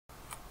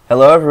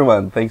Hello,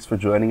 everyone. Thanks for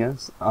joining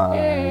us on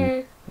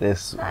Yay.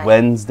 this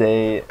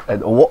Wednesday.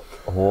 And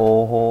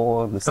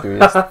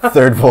mysterious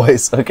third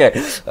voice. Okay.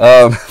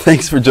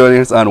 Thanks for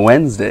joining us on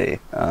Wednesday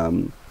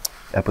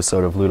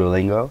episode of Ludo,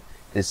 Lingo.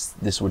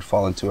 This would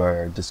fall into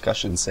our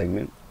discussion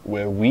segment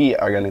where we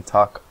are going to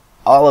talk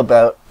all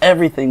about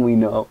everything we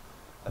know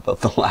about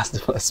the Last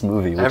of Us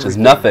movie, which is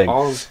nothing.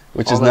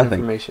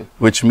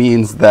 Which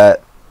means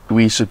that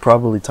we should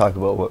probably talk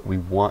about what we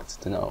want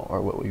to know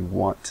or what we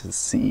want to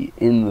see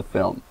in the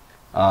film.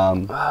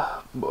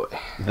 Boy.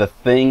 The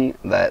thing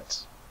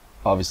that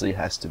obviously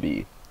has to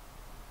be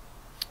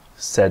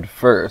said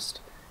first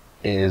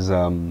is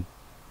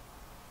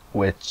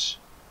whenever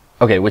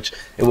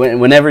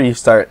you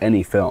start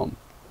any film,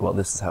 well,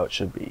 this is how it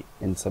should be.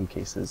 In some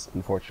cases,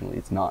 unfortunately,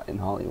 it's not in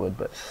Hollywood,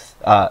 but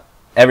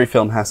every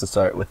film has to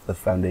start with the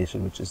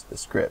foundation, which is the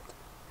script,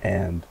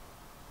 and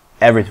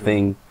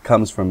everything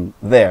comes from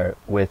there.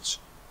 Which,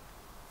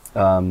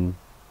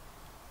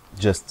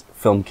 just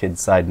film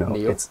kids side note,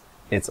 Neil?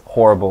 It's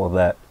horrible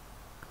that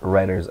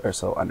writers are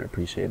so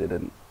underappreciated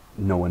and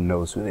no one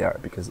knows who they are,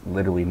 because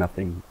literally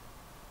nothing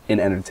in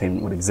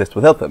entertainment would exist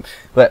without them.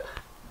 But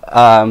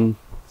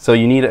so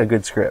you need a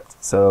good script.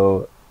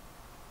 So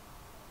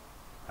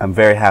I'm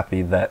very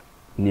happy that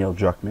Neil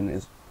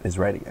Druckmann is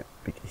writing it,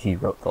 because he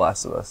wrote The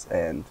Last of Us,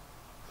 and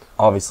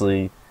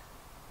obviously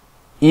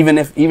even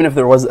if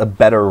there was a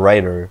better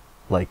writer,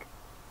 like,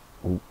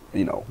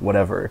 you know,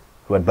 whatever,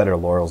 who had better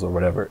laurels or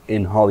whatever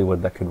in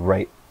Hollywood that could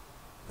write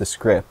the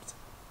script,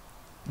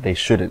 they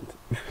shouldn't,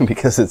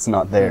 because it's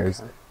not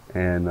theirs. Okay.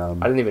 And I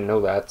didn't even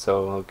know that,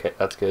 so okay,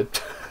 that's good.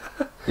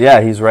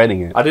 yeah, he's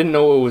writing it. I didn't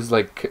know it was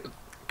like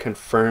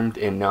confirmed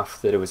enough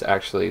that it was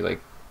actually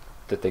like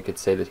that they could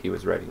say that he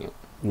was writing it.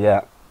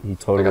 Yeah, he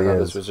totally I thought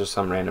is. this was just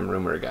some random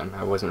rumor again.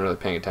 I wasn't really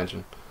paying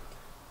attention.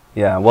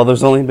 Yeah, well,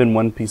 there's only been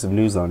one piece of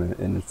news on it,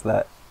 and it's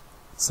that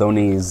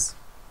Sony's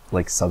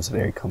like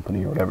subsidiary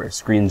company or whatever,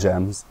 Screen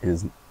Gems,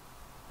 is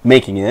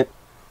making it.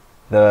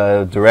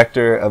 The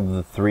director of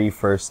the 3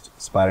 first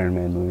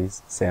Spider-Man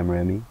movies, Sam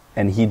Raimi,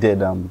 and he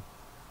did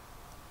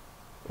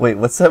wait,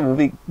 what's that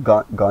movie?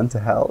 Gone to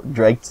Hell?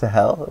 Dragged to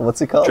Hell?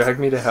 What's it called? Drag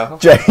Me to Hell?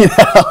 Drag Me to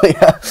Hell,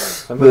 yeah.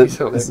 That movie's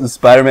so the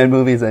Spider-Man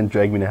movies and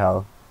Drag Me to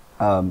Hell.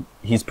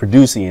 He's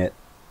producing it.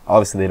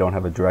 Obviously, they don't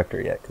have a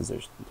director yet, because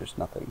there's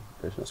nothing.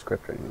 There's no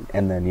script or anything.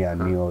 And then, yeah,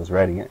 Neil is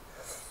writing it.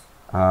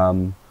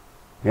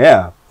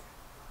 Yeah.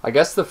 I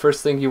guess the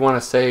first thing you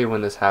want to say when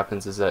this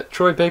happens is that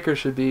Troy Baker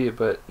should be,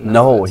 but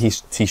no, he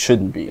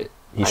shouldn't be.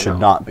 He should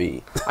not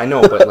be. I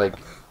know, but like,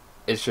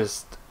 it's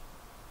just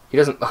he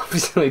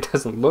obviously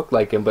doesn't look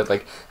like him. But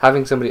like,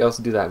 having somebody else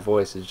do that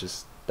voice is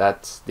just,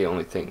 that's the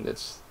only thing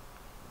that's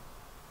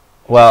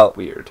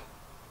weird.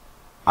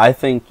 I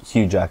think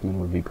Hugh Jackman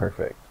would be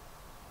perfect.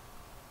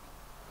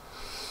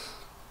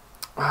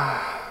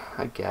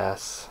 I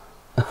guess.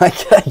 I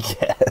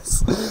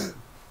guess.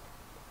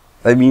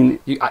 I mean,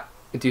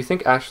 do you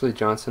think Ashley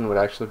Johnson would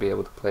actually be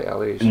able to play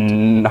Ellie?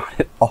 Not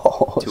at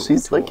all.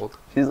 She's in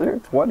her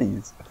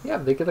 20s. Yeah,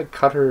 they could like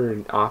cut her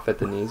off at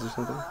the knees or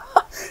something.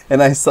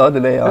 And I saw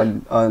today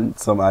on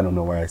some, I don't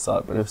know where I saw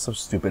it, but it was so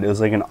stupid. It was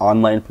like an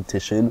online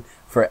petition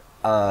for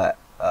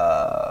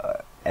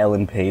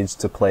Ellen Page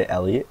to play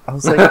Ellie. I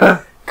was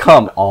like,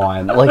 come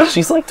on. Like,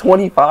 she's like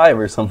 25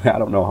 or something. I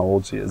don't know how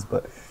old she is,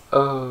 but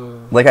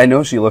like, I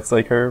know she looks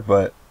like her,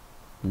 but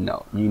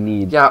no, you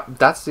need... Yeah,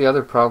 that's the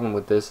other problem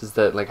with this, is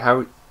that like,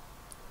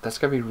 that's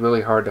gonna be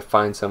really hard to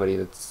find somebody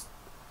that's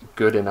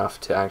good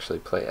enough to actually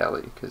play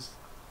Ellie, because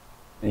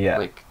yeah,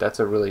 like, that's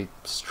a really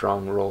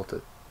strong role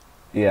to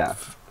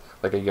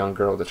like a young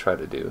girl to try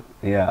to do.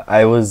 Yeah,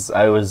 I was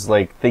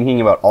like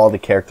thinking about all the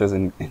characters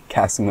and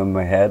casting them in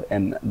my head,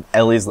 and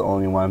Ellie's the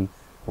only one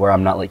where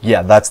I'm not like,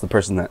 yeah, that's the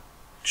person that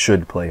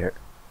should play her.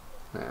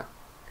 Yeah,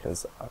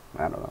 because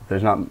I don't know,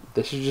 there's not...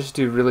 They should just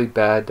do really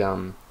bad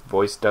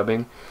voice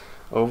dubbing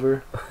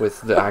over with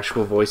the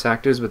actual voice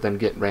actors, but then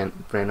get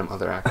random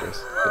other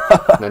actors,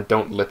 and then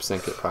don't lip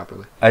sync it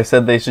properly. I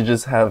said they should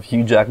just have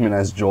Hugh Jackman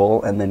as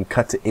Joel and then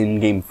cut to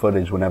in-game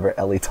footage whenever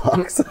Ellie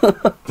talks. It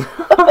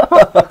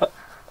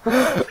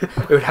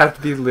would have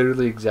to be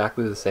literally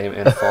exactly the same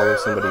and follow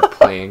somebody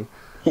playing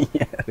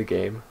the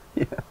game.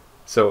 Yeah.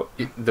 So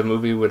the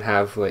movie would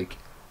have like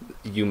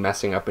you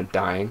messing up and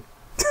dying.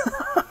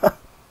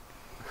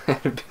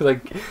 It'd be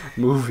like,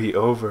 movie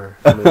over,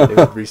 and then they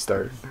would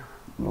restart.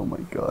 Oh my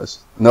gosh.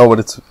 No, but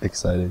it's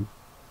exciting.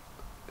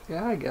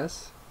 Yeah, I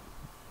guess.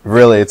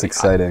 Really, it's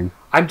exciting.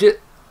 I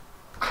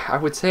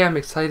would say I'm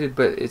excited,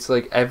 but it's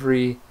like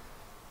every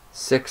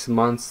 6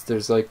 months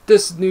there's like,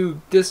 this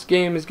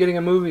game is getting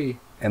a movie.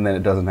 And then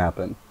it doesn't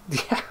happen.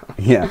 Yeah.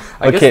 Yeah.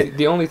 I guess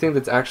the only thing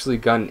that's actually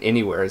gone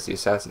anywhere is the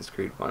Assassin's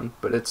Creed one,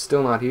 but it's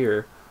still not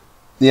here.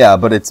 Yeah,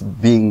 but it's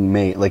being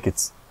made. Like,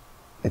 it's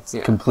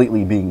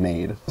completely being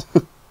made.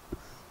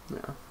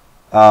 Yeah.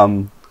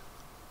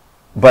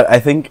 But I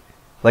think,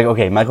 like,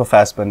 okay, Michael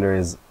Fassbender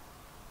is,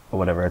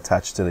 whatever,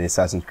 attached to the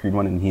Assassin's Creed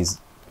one, and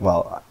he's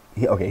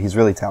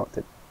really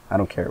talented. I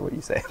don't care what you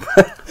say.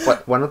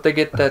 Why don't they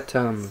get that,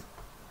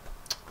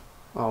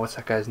 what's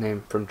that guy's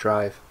name from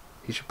Drive?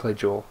 He should play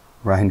Joel.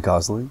 Ryan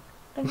Gosling.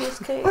 Nicolas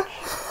Cage.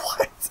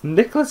 What?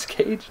 Nicolas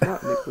Cage,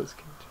 not Nicolas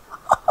Cage.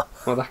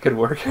 Well, that could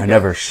work. I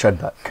never said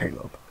that,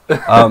 Caleb.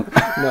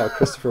 No,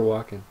 Christopher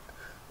Walken.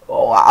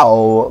 Oh, wow,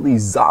 all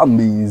these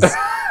zombies.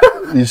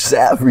 They're just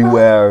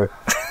everywhere.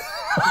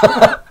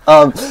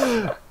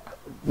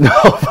 No,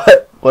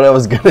 but what I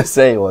was going to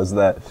say was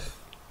that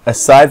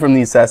aside from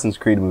the Assassin's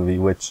Creed movie,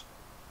 which,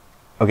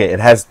 okay, it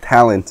has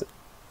talent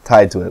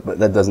tied to it, but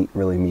that doesn't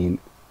really mean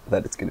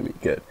that it's going to be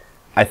good.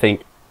 I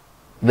think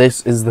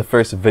this is the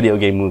first video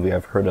game movie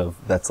I've heard of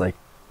that's like,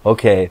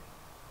 okay,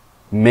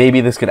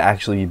 maybe this could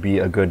actually be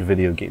a good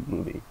video game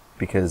movie,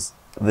 because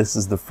this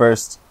is the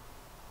first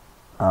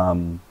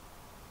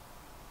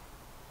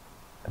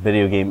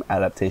video game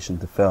adaptation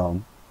to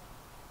film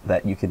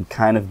that you can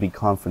kind of be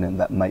confident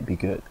that might be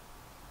good.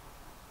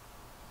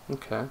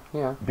 Okay,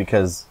 yeah.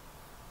 Because,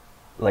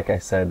 like I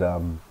said,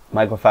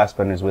 Michael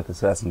Fassbender's with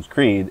Assassin's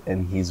Creed,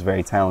 and he's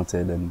very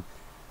talented, and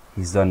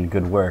he's done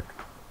good work.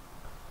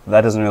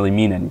 That doesn't really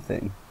mean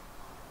anything.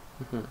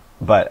 Mm-hmm.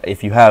 But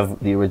if you have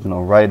the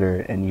original writer,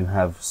 and you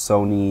have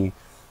Sony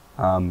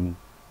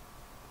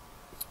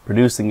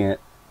producing it,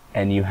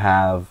 and you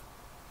have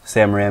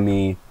Sam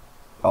Raimi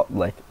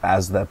like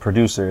as the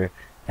producer,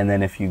 and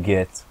then if you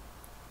get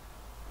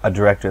a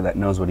director that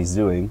knows what he's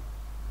doing,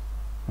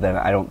 then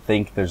I don't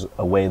think there's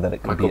a way that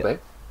it could Michael be. Bay?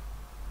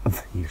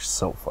 You're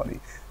so funny.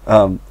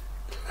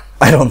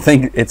 I don't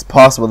think it's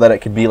possible that it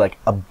could be like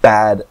a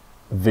bad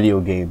video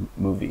game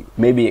movie.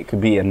 Maybe it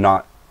could be a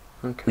not,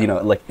 Okay. you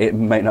know, like it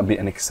might not be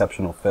an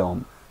exceptional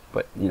film,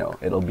 but you know,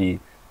 it'll be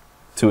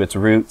to its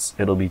roots,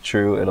 it'll be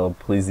true, it'll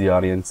please the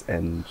audience,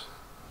 and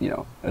you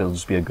know, it'll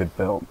just be a good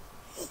film.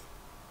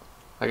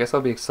 I guess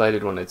I'll be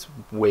excited when it's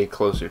way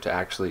closer to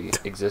actually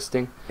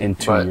existing. In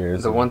 2 But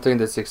years. the one thing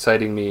that's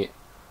exciting me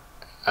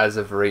as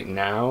of right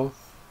now,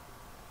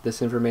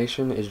 this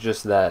information, is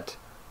just that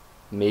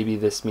maybe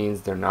this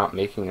means they're not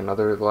making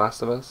another The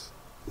Last of Us.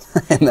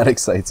 And that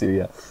excites you,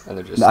 yeah. And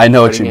they're just I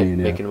know what writing you it, mean,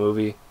 yeah. making a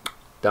movie,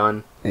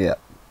 done. Yeah.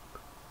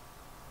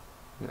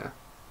 Yeah.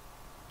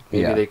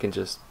 Maybe Yeah. they can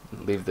just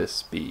leave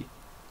this be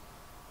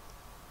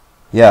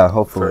Yeah, for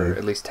hopefully.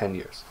 at least 10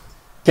 years.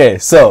 Okay,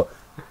 so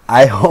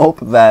I hope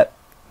that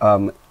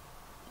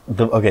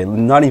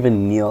not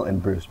even Neil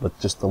and Bruce, but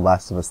just the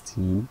Last of Us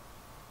team,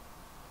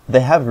 they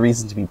have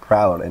reason to be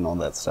proud and all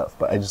that stuff,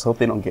 but I just hope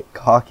they don't get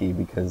cocky,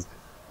 because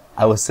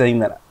I was saying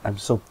that I'm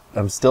still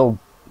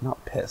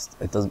not pissed.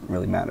 It doesn't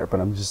really matter, but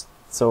I'm just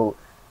so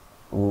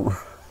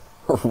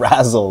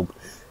razzled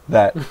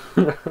that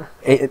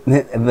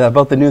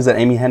about the news that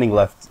Amy Hennig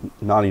left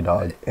Naughty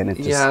Dog, and it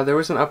just Yeah, there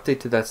was an update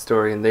to that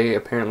story, and they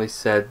apparently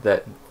said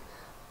that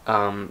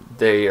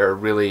they are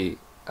really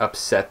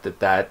upset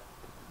that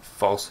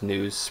false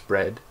news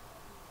spread,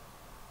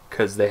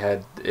 because they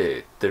had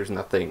there's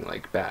nothing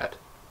like bad.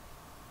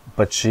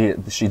 But she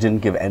didn't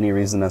give any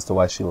reason as to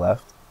why she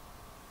left.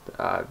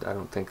 I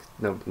don't think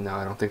I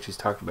don't think she's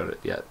talked about it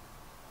yet.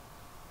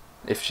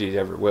 If she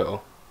ever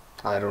will,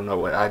 I don't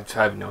know I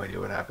have no idea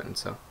what happened.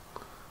 So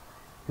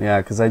Yeah,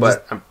 because I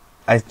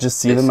just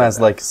see they them said as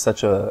that. like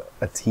such a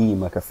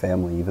team, like a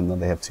family, even though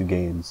they have 2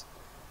 games.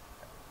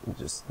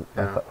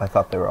 Yeah. I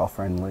thought they were all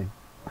friendly.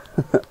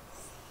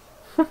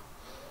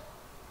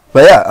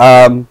 But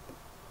yeah,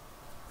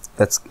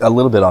 that's a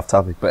little bit off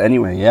topic. But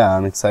anyway, yeah,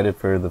 I'm excited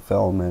for the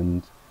film,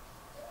 and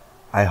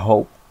I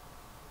hope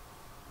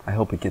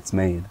it gets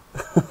made.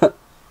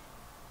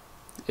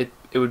 it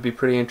would be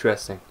pretty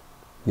interesting.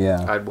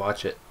 Yeah. I'd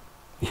watch it,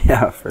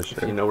 Yeah, for if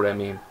sure. you know what I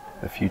mean.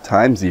 A few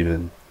times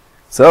even.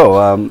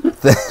 So,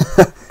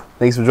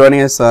 thanks for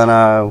joining us on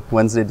our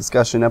Wednesday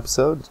discussion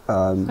episode.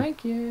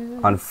 Thank you.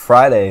 On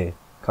Friday,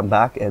 come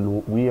back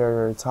and we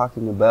are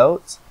talking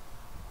about...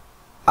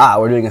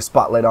 we're doing a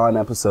Spotlight On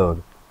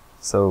episode.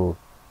 So,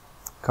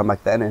 come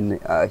back then and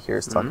hear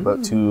us talk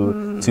about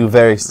two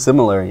very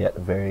similar yet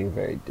very,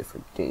 very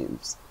different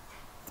games.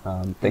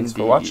 Thanks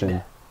for Indeed.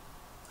 watching.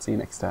 See you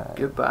next time.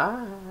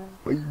 Goodbye.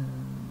 Bye.